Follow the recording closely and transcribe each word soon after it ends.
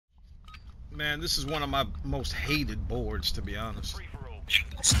Man, this is one of my most hated boards, to be honest.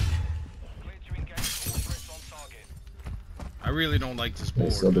 I really don't like this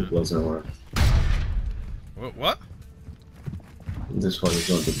board. This other doesn't work. What? This one is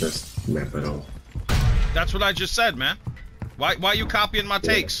not the best map at all. That's what I just said, man. Why you copying my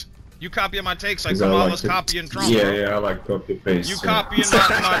takes? You copying my takes like I Kamala's like copying Trump, yeah, bro. Yeah, I like copy paste. You copying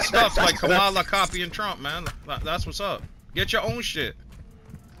my stuff like Kamala copying Trump, man. That's what's up. Get your own shit.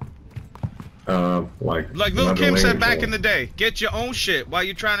 Like Lil Kim said back in the day, get your own shit while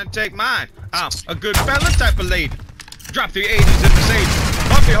you trying to take mine. I'm a good fella type of lady. Drop the 80s in the Mercedes.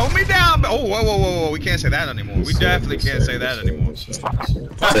 Buffy, hold me down. Oh, whoa. We can't say that anymore. We definitely can't say that anymore.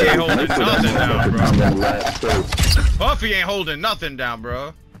 Buffy ain't holding nothing down, bro. Buffy ain't holding nothing down,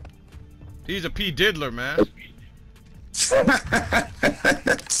 bro. He's a P. Diddler, man.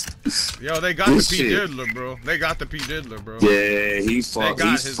 Yo, they got the P. Diddler, bro. They got the P. Diddler, bro. Yeah, he's fucked.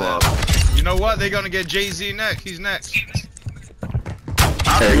 He's fucked. You know what? They're gonna get Jay-Z next. He's next.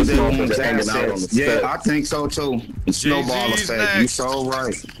 I think yeah, I think so too. Snowball effect. Next. You so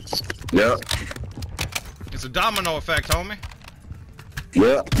right. Yep. It's a domino effect, homie.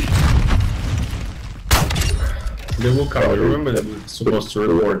 Yep. They will come. Remember that we're supposed to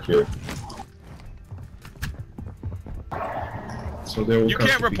report here. So they will you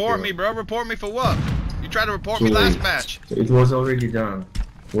can't report me, bro. Report me for what? You tried to report me last match. It was already done.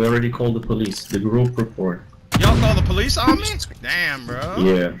 We already called the police. The group report. Y'all call the police on me? Damn, bro.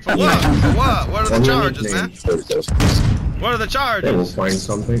 Yeah. For what? For what? What are the charges, man? What are the charges? They will find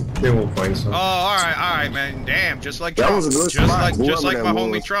something. They will find something. Oh, all right, man. Damn, just like that Trump. Was a good just like my was.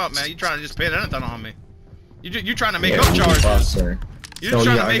 homie Trump, man. You trying to just pin anything on me? You trying to make up charges? You're just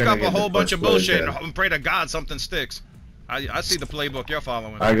trying to make up a whole bunch of bullshit and pray to God something sticks. I see the playbook you're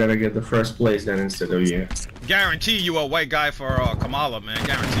following. I gotta get the first place then instead of you. Guarantee you a white guy for Kamala, man.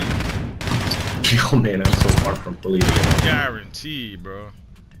 Guarantee. Yo, man, I'm so far from believing it. Guarantee, bro.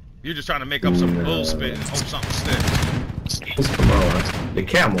 You're just trying to make up some bullspit and hope something sticks. Who's Kamala? The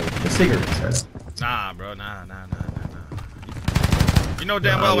camel, the cigarettes. Nah, bro. Nah. You know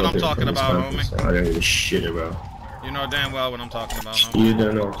damn well what I'm talking about, homie. I don't give a shit about. You know damn well what I'm talking about, homie. You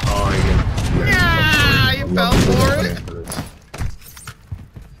don't know how I get. Yeah, you fell for it.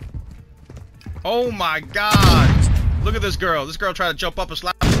 Oh my God! Look at this girl. This girl tried to jump up and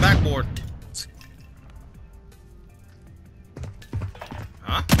slap the backboard.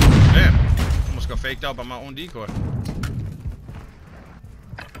 Huh? Damn. Almost got faked out by my own decoy.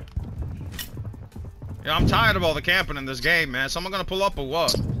 Yeah, I'm tired of all the camping in this game, man. Someone gonna pull up or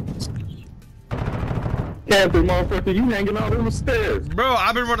what? Camping, motherfucker, you hanging out on the stairs. Bro,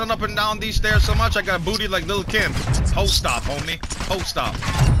 I've been running up and down these stairs so much I got booty like Lil Kim. Hold stop, homie. Hold stop.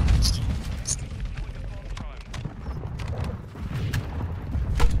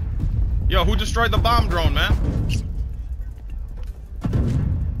 Yo, who destroyed the bomb drone, man?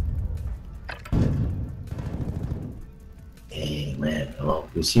 Hey, man. Hello.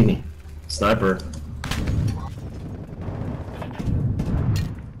 You see me? Sniper.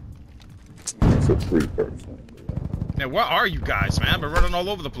 It's a 3-person. Man, where are you guys, man? I've been running all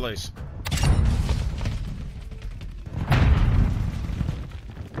over the place.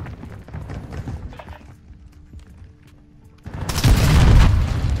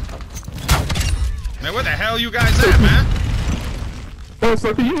 Man, where the hell you guys at, man?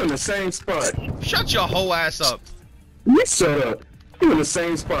 Motherfucker, you in the same spot. Shut your whole ass up. You shut up. You in the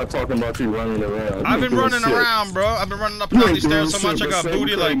same spot talking about you running around. I've been running around, bro. I've been running up and down these stairs so much I got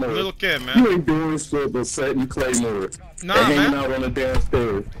booty like Lil Kim, man. You ain't doing shit but setting Claymore. Nah, man. Hanging man. out on the damn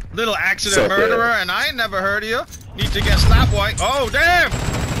stairs. Little accident murderer, and I ain't never heard of you. Need to get slapped white. Oh, damn!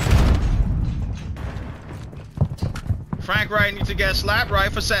 Frank Wright needs to get slapped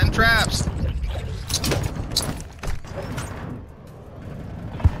right for setting traps.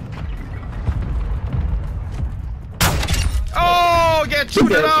 Oh, get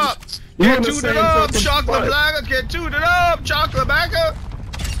tooted up! Get tooted up, chocolate blacker! Get tooted up, chocolate backer!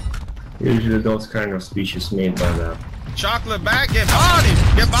 Usually those kind of speeches made by that. Chocolate back, get bodied!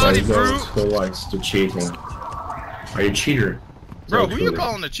 Get bodied, fruit! Who likes to cheating. Are you a cheater? Bro, who you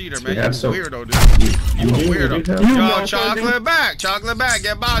calling a cheater, man? You weirdo, dude. You a weirdo. Yo, chocolate back,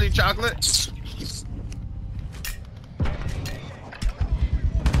 get bodied, chocolate.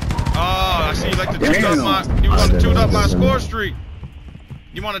 Oh, I see you like to toot up my. You want to toot up my score streak.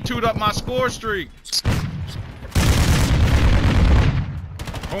 You want to toot up my score streak.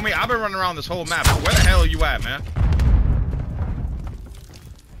 Homie, I've been running around this whole map. Where the hell are you at, man?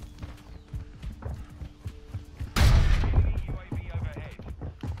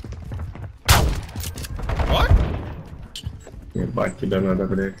 What? Yeah, bike to done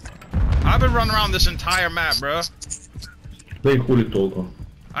over there. I've been running around this entire map, bro. Дай хули толком.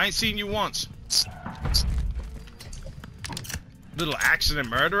 I ain't seen you once. Little accident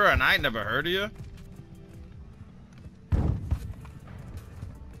murderer, and I ain't never heard of you.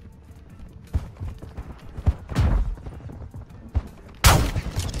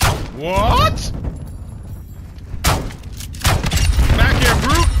 What? Back here,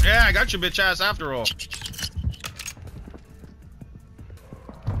 brute. Yeah, I got your bitch ass after all.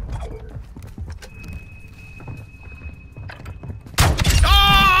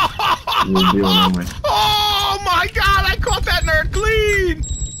 Oh my god, I caught that nerd clean!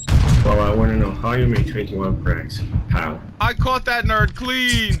 Well, I want to know how you make 21 frags. How? I caught that nerd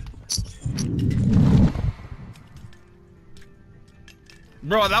clean!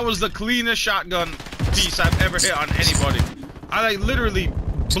 Bro, that was the cleanest shotgun piece I've ever hit on anybody. I like literally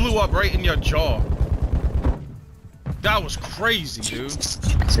blew up right in your jaw. That was crazy, dude. It's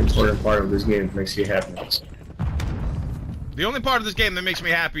the important part of this game. It makes you happy. The only part of this game that makes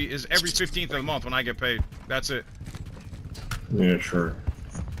me happy is every 15th of the month when I get paid. That's it. Yeah, sure.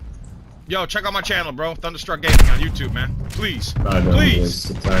 Yo, check out my channel, bro. Thunderstruck Gaming on YouTube, man. Please. Please.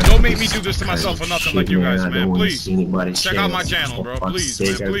 Don't make me do this to myself for nothing like you guys, man. Please. Check out my channel, bro. Please,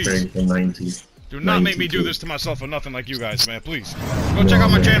 man. Please. Do not make me do this to myself for nothing like you guys, man. Please. Go check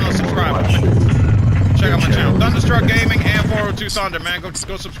out my channel and subscribe, homie. Check out my channel. Thunderstruck Gaming and 402 Thunder, man. Go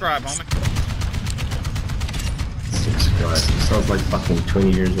subscribe, homie. God, sounds like fucking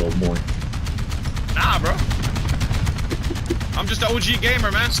 20 years old boy. Nah, bro. I'm just an OG gamer,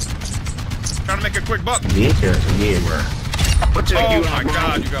 man. Trying to make a quick buck. Gamer. Oh my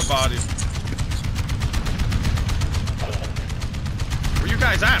god, you got bodied. Where you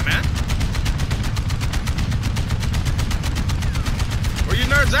guys at, man? Where you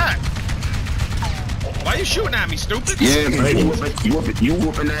nerds at? Why you shooting at me, stupid? Yeah, man, you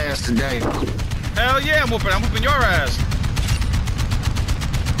whooping ass today. Hell yeah, I'm whooping your ass.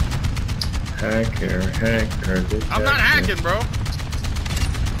 Hacker. I'm not hacking, bro.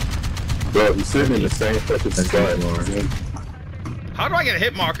 Bro, you're sitting in the same fucking spot, man. How do I get a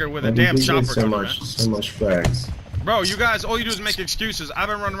hit marker with a damn chopper so gun, man? So much flags. Bro, you guys, all you do is make excuses. I've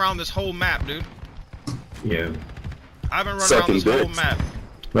been running around this whole map, dude. Yeah. I've been running around this whole map.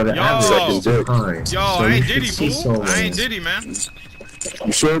 But the average is high. Yo, I ain't Diddy, fool. I ain't Diddy, man.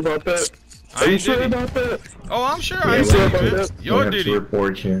 You sure about that? Are you sure about that? Oh, I'm sure. I ain't Diddy, man. You're Diddy.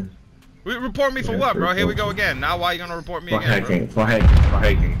 Report you. Report me for what, bro? Here we go again. Now why are you gonna report me again, bro? For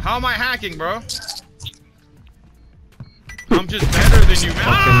hacking. How am I hacking, bro? I'm just better than you, man.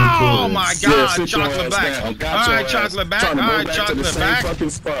 Oh my god, chocolate back. Alright, chocolate back. Alright, chocolate back.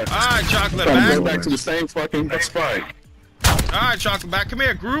 Alright, chocolate back. Go back to the same fucking spot. Alright, chocolate back. Come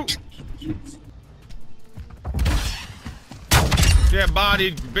here, Groot. Yeah,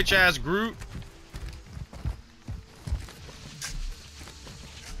 bodied bitch ass Groot.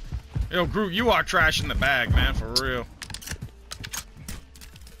 Yo, Groot, you are trash in the bag, man, for real.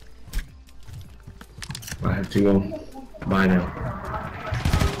 I have to go. Bye now.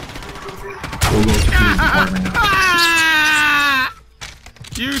 We'll go to the police department now.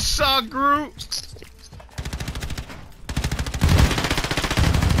 You suck, Groot.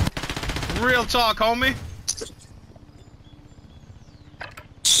 Real talk, homie.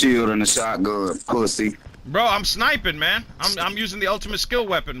 Shield and a shotgun, pussy. Bro, I'm sniping, man. I'm using the ultimate skill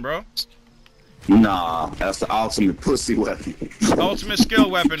weapon, bro. Nah, that's the ultimate pussy weapon. Ultimate skill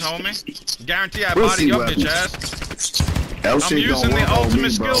weapon, homie. Guarantee I body your bitch ass. I'm using the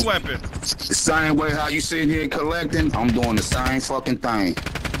ultimate skill weapon. The same way how you sitting here collecting, I'm doing the same fucking thing.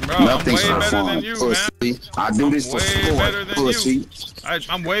 Bro, Nothing's I'm way better than you, pussy. Man. I do this for sport, pussy.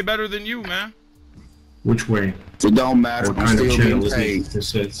 I'm way better than you, man. Which way? It don't matter. What I'm kind still of getting channel paid.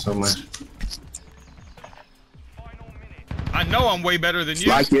 This is so much. I know I'm way better than you.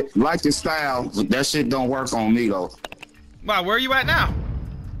 Like your style, but that shit don't work on me though. Wow, where are you at now?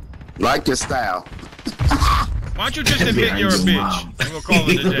 Like your style. Why don't you just admit you're a bitch? And we'll call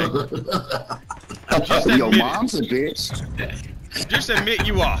it a day. Just admit Your mom's a bitch. Just admit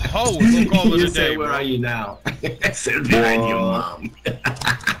you a hoe and we'll call it a day, Where bro. are you now? I said behind your mom.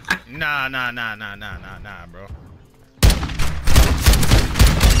 Nah, bro.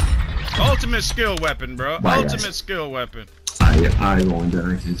 Ultimate skill weapon, bro. Ultimate skill weapon. I go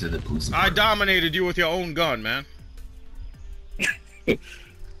directly to the police department. I dominated you with your own gun, man.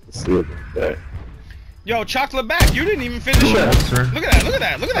 Yo, chocolate back. You didn't even finish it. Look at that. Look at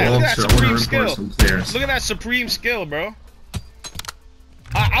that. Look at that. Look at that supreme skill. Look at that supreme skill, bro.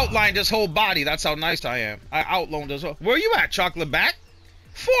 I outlined this whole body. That's how nice I am. I outlined this whole. Where you at, chocolate back?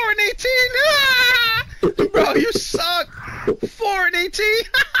 4 and 18. Ah! Bro, you suck. 4 and 18.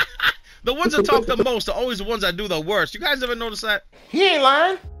 The ones that talk the most are always the ones that do the worst. You guys ever notice that? He ain't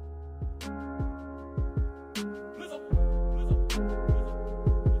lying.